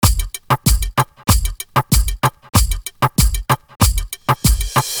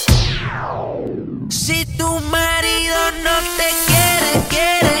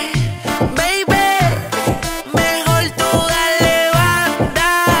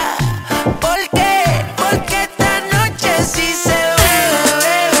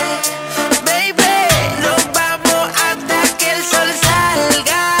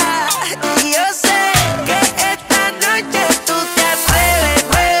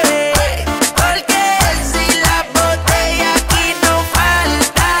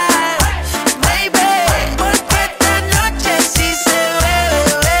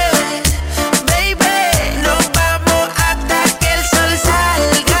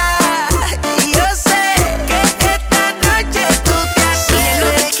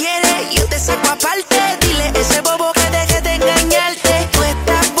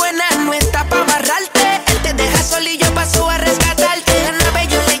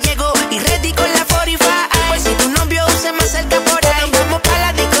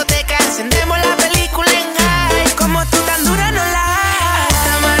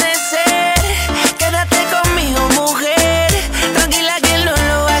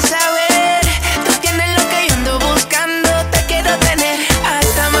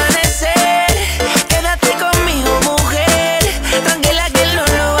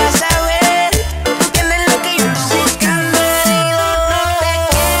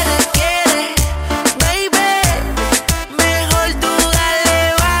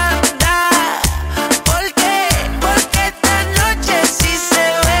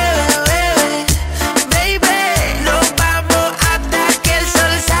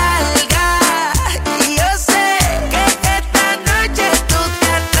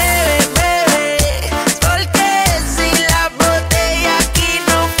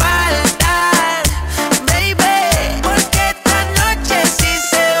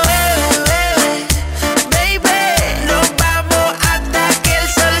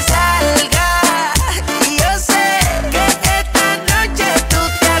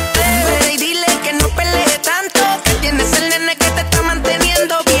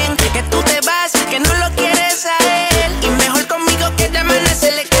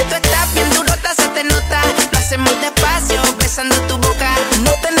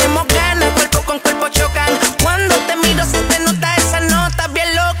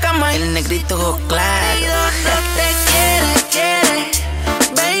negrito ojos claros. Marido no te quiere,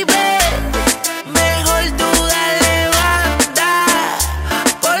 baby. Mejor tú dale banda.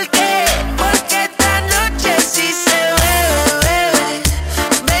 ¿Por qué? Porque esta noche sí se bebe,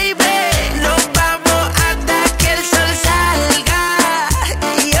 baby. Nos vamos hasta que el sol salga.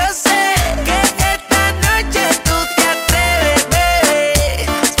 Y yo sé que esta noche tú te atreves, bebé.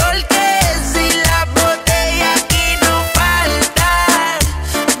 Porque si la botella aquí no falta,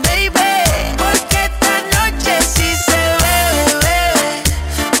 baby. Porque esta noche sí se bebe,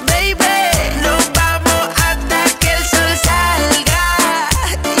 baby. Nos vamos hasta que el sol salga.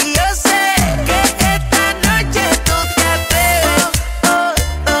 Y yo sé que esta noche tú te atreves,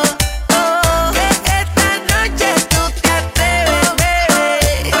 que esta noche tú te atreves, bebé.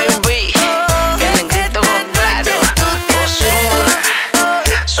 Baby, el negrito ojos claros. Ozuna,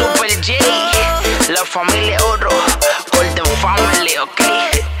 Super J, la familia Oro, Golden Family, ok.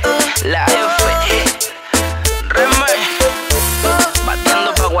 La F, Reme,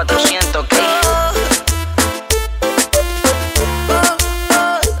 batiendo pa' 400.